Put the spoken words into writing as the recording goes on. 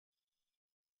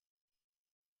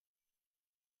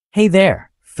Hey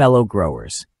there, fellow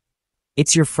growers.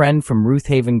 It's your friend from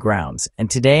Roothaven Grounds, and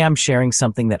today I'm sharing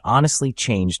something that honestly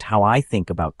changed how I think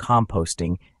about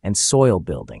composting and soil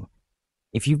building.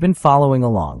 If you've been following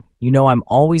along, you know I'm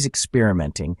always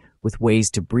experimenting with ways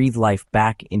to breathe life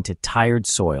back into tired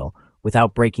soil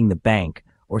without breaking the bank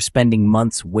or spending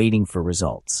months waiting for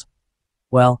results.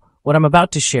 Well, what I'm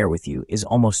about to share with you is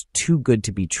almost too good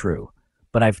to be true,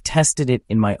 but I've tested it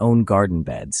in my own garden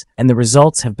beds, and the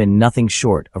results have been nothing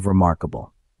short of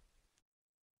remarkable.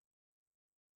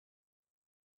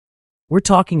 We're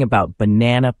talking about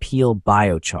banana peel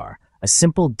biochar, a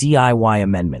simple DIY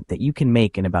amendment that you can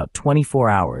make in about 24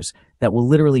 hours that will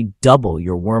literally double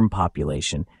your worm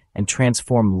population and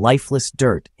transform lifeless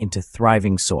dirt into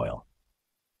thriving soil.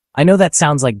 I know that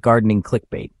sounds like gardening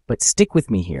clickbait, but stick with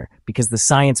me here because the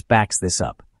science backs this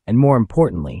up, and more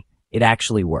importantly, it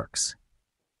actually works.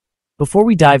 Before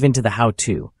we dive into the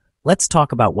how-to, let's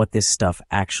talk about what this stuff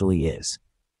actually is.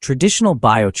 Traditional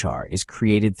biochar is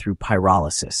created through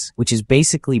pyrolysis, which is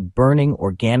basically burning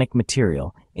organic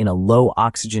material in a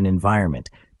low-oxygen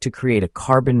environment to create a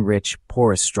carbon-rich,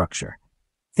 porous structure.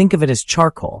 Think of it as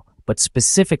charcoal, but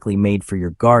specifically made for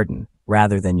your garden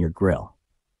rather than your grill.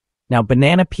 Now,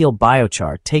 banana peel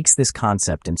biochar takes this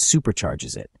concept and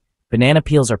supercharges it. Banana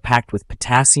peels are packed with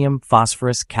potassium,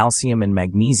 phosphorus, calcium, and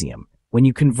magnesium. When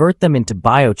you convert them into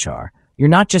biochar, you're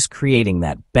not just creating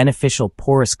that beneficial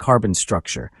porous carbon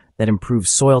structure that improves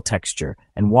soil texture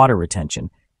and water retention,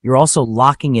 you're also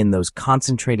locking in those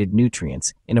concentrated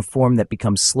nutrients in a form that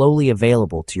becomes slowly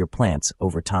available to your plants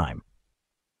over time.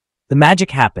 The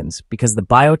magic happens because the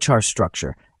biochar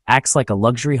structure acts like a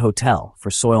luxury hotel for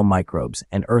soil microbes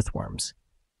and earthworms.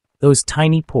 Those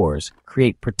tiny pores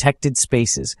create protected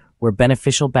spaces where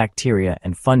beneficial bacteria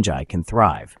and fungi can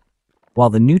thrive, while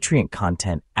the nutrient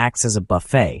content acts as a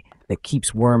buffet that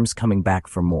keeps worms coming back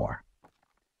for more.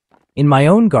 In my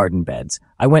own garden beds,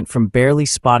 I went from barely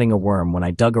spotting a worm when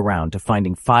I dug around to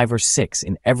finding 5 or 6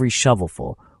 in every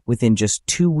shovelful within just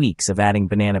 2 weeks of adding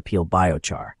banana peel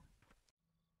biochar.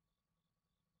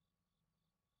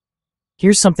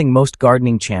 Here's something most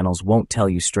gardening channels won't tell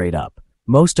you straight up.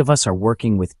 Most of us are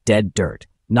working with dead dirt,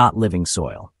 not living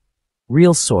soil.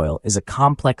 Real soil is a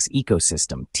complex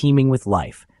ecosystem teeming with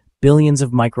life, billions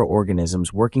of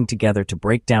microorganisms working together to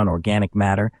break down organic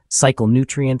matter, cycle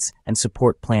nutrients, and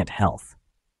support plant health.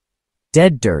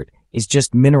 Dead dirt is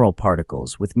just mineral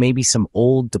particles with maybe some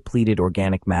old, depleted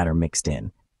organic matter mixed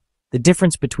in. The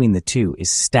difference between the two is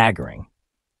staggering.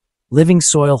 Living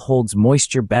soil holds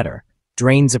moisture better,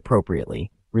 drains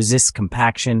appropriately, resists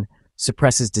compaction,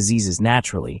 suppresses diseases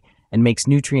naturally, and makes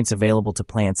nutrients available to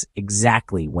plants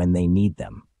exactly when they need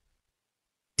them.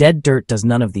 Dead dirt does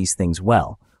none of these things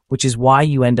well, which is why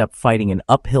you end up fighting an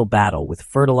uphill battle with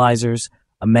fertilizers,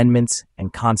 amendments,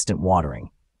 and constant watering.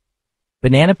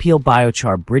 Banana peel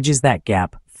biochar bridges that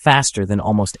gap faster than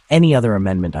almost any other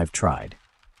amendment I've tried.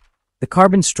 The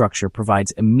carbon structure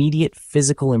provides immediate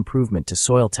physical improvement to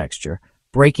soil texture,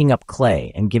 breaking up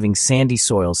clay and giving sandy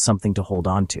soils something to hold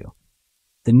on to.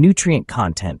 The nutrient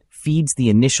content feeds the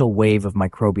initial wave of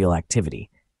microbial activity,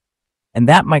 and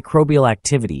that microbial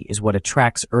activity is what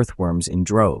attracts earthworms in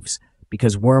droves,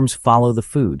 because worms follow the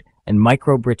food, and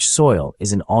microbe-rich soil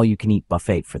is an all-you-can-eat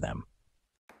buffet for them.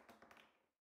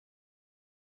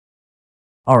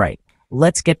 All right,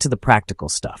 let's get to the practical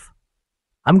stuff.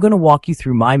 I'm going to walk you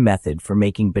through my method for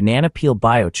making banana peel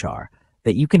biochar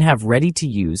that you can have ready to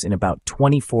use in about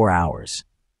 24 hours.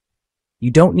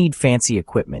 You don't need fancy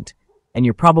equipment, and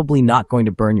you're probably not going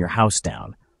to burn your house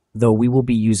down, though we will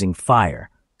be using fire,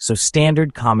 so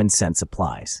standard common sense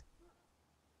applies.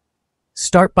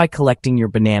 Start by collecting your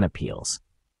banana peels.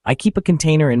 I keep a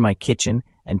container in my kitchen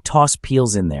and toss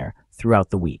peels in there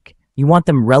throughout the week. You want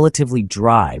them relatively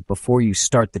dry before you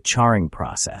start the charring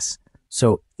process.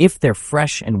 So if they're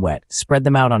fresh and wet, spread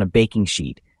them out on a baking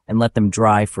sheet and let them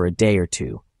dry for a day or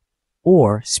two.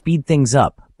 Or speed things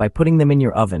up by putting them in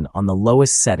your oven on the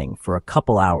lowest setting for a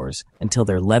couple hours until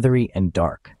they're leathery and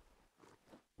dark.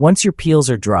 Once your peels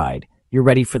are dried, you're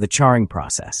ready for the charring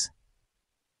process.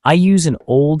 I use an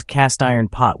old cast iron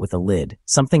pot with a lid,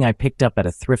 something I picked up at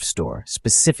a thrift store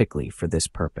specifically for this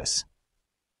purpose.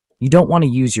 You don't want to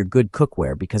use your good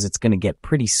cookware because it's going to get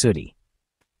pretty sooty.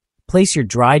 Place your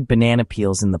dried banana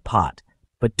peels in the pot,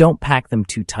 but don't pack them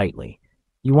too tightly.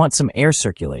 You want some air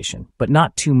circulation, but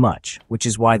not too much, which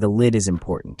is why the lid is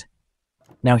important.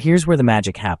 Now here's where the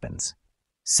magic happens.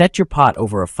 Set your pot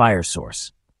over a fire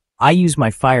source. I use my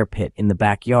fire pit in the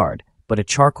backyard, but a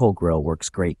charcoal grill works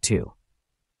great too.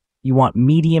 You want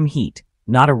medium heat,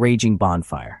 not a raging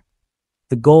bonfire.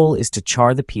 The goal is to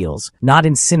char the peels, not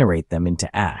incinerate them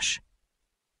into ash.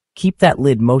 Keep that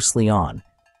lid mostly on,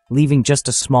 leaving just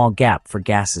a small gap for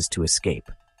gases to escape.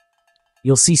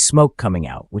 You'll see smoke coming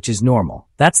out, which is normal.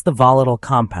 That's the volatile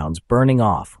compounds burning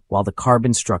off while the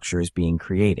carbon structure is being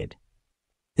created.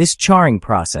 This charring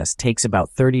process takes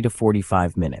about 30 to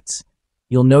 45 minutes.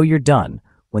 You'll know you're done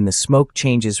when the smoke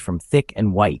changes from thick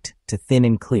and white to thin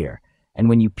and clear, and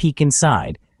when you peek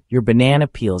inside, your banana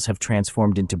peels have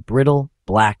transformed into brittle,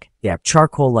 black,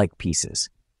 charcoal-like pieces.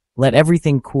 Let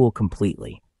everything cool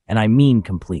completely, and I mean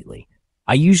completely.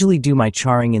 I usually do my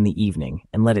charring in the evening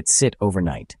and let it sit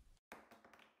overnight.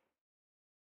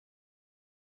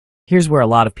 Here's where a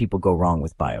lot of people go wrong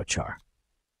with biochar.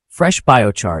 Fresh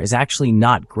biochar is actually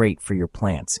not great for your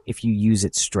plants if you use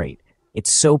it straight.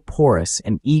 It's so porous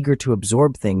and eager to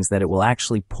absorb things that it will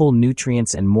actually pull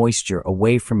nutrients and moisture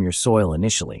away from your soil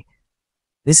initially.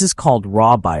 This is called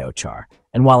raw biochar,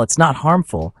 and while it's not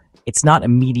harmful, it's not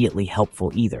immediately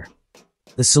helpful either.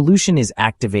 The solution is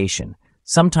activation,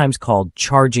 sometimes called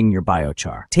charging your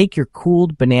biochar. Take your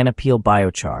cooled banana peel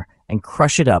biochar and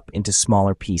crush it up into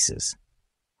smaller pieces.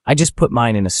 I just put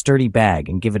mine in a sturdy bag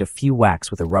and give it a few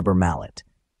whacks with a rubber mallet.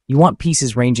 You want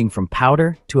pieces ranging from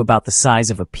powder to about the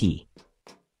size of a pea.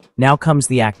 Now comes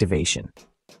the activation.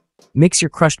 Mix your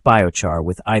crushed biochar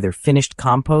with either finished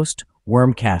compost,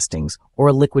 worm castings, or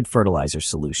a liquid fertilizer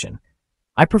solution.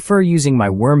 I prefer using my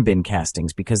worm bin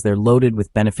castings because they're loaded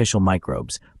with beneficial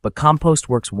microbes, but compost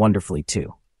works wonderfully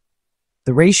too.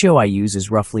 The ratio I use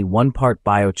is roughly 1 part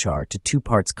biochar to 2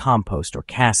 parts compost or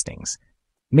castings.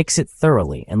 Mix it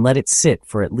thoroughly and let it sit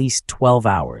for at least 12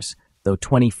 hours, though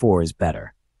 24 is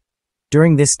better.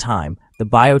 During this time, the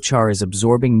biochar is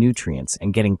absorbing nutrients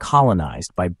and getting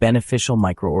colonized by beneficial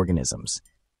microorganisms.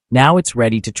 Now it's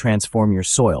ready to transform your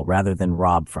soil rather than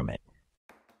rob from it.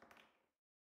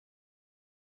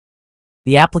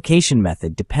 The application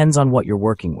method depends on what you're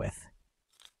working with.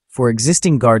 For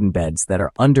existing garden beds that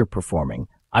are underperforming,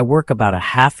 I work about a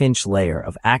half-inch layer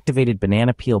of activated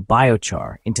banana peel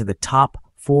biochar into the top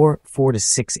 4 to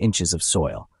 6 inches of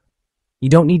soil. You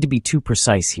don't need to be too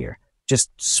precise here. Just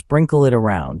sprinkle it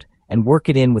around and work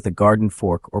it in with a garden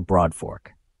fork or broad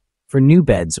fork. For new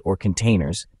beds or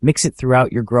containers, mix it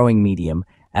throughout your growing medium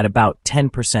at about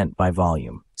 10% by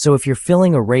volume. So if you're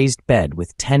filling a raised bed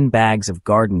with 10 bags of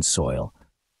garden soil,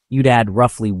 you'd add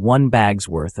roughly 1 bag's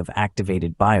worth of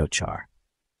activated biochar.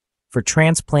 For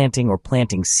transplanting or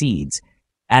planting seeds,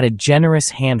 add a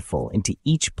generous handful into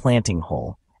each planting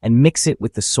hole and mix it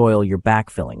with the soil you're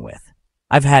backfilling with.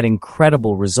 I've had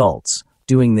incredible results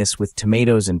doing this with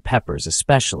tomatoes and peppers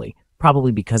especially,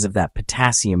 probably because of that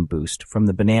potassium boost from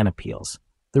the banana peels.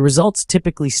 The results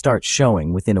typically start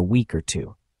showing within a week or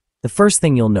two. The first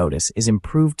thing you'll notice is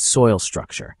improved soil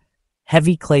structure.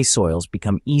 Heavy clay soils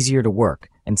become easier to work,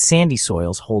 and sandy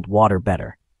soils hold water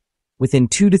better. Within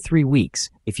 2 to 3 weeks,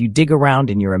 if you dig around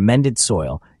in your amended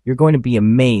soil, you're going to be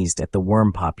amazed at the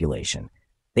worm population.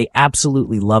 They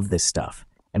absolutely love this stuff,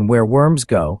 and where worms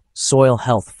go, soil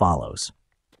health follows.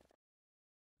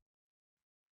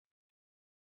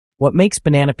 What makes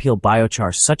banana peel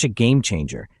biochar such a game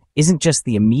changer isn't just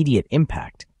the immediate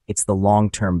impact, it's the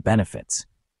long-term benefits.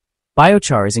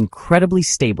 Biochar is incredibly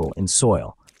stable in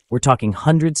soil. We're talking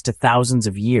hundreds to thousands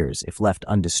of years if left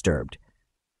undisturbed.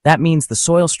 That means the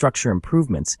soil structure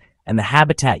improvements and the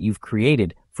habitat you've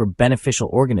created for beneficial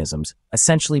organisms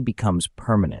essentially becomes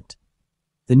permanent.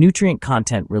 The nutrient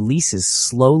content releases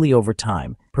slowly over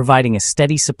time, providing a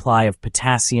steady supply of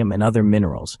potassium and other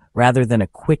minerals, rather than a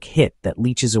quick hit that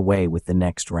leaches away with the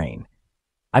next rain.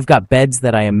 I've got beds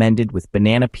that I amended with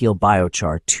banana peel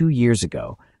biochar 2 years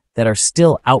ago that are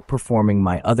still outperforming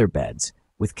my other beds,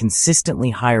 with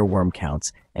consistently higher worm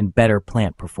counts and better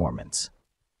plant performance.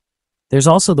 There's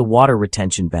also the water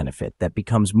retention benefit that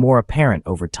becomes more apparent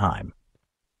over time.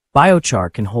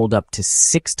 Biochar can hold up to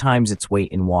 6 times its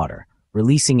weight in water,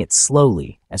 releasing it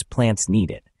slowly as plants need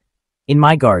it. In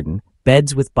my garden,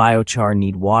 beds with biochar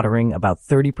need watering about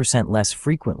 30% less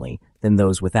frequently than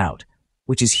those without,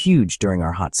 which is huge during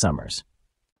our hot summers.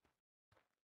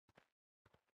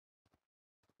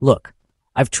 Look,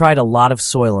 I've tried a lot of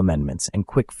soil amendments and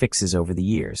quick fixes over the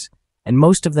years, and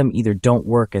most of them either don't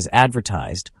work as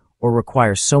advertised or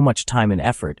require so much time and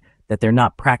effort that they're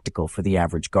not practical for the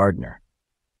average gardener.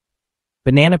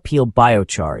 Banana peel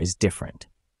biochar is different.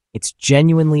 It's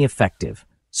genuinely effective,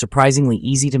 surprisingly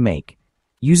easy to make,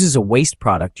 uses a waste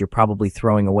product you're probably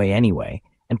throwing away anyway,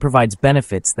 and provides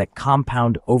benefits that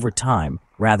compound over time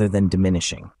rather than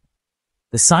diminishing.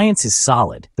 The science is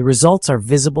solid, the results are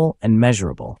visible and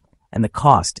measurable, and the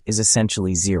cost is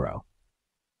essentially zero.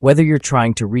 Whether you're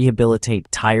trying to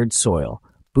rehabilitate tired soil,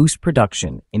 boost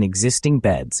production in existing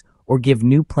beds, or give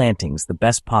new plantings the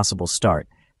best possible start,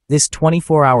 This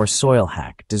 24-hour soil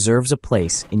hack deserves a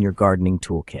place in your gardening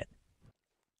toolkit.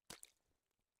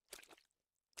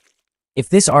 If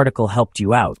this article helped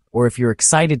you out, or if you're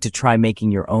excited to try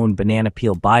making your own banana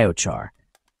peel biochar,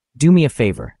 do me a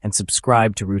favor and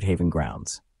subscribe to Roothaven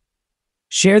Grounds.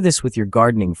 Share this with your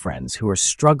gardening friends who are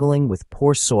struggling with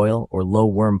poor soil or low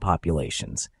worm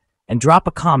populations, and drop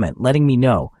a comment letting me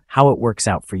know how it works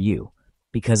out for you,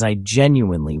 because I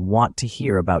genuinely want to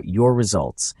hear about your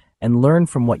results and learn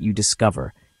from what you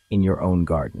discover in your own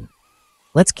garden.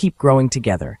 Let's keep growing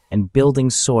together and building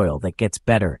soil that gets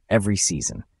better every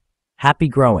season. Happy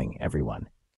growing, everyone.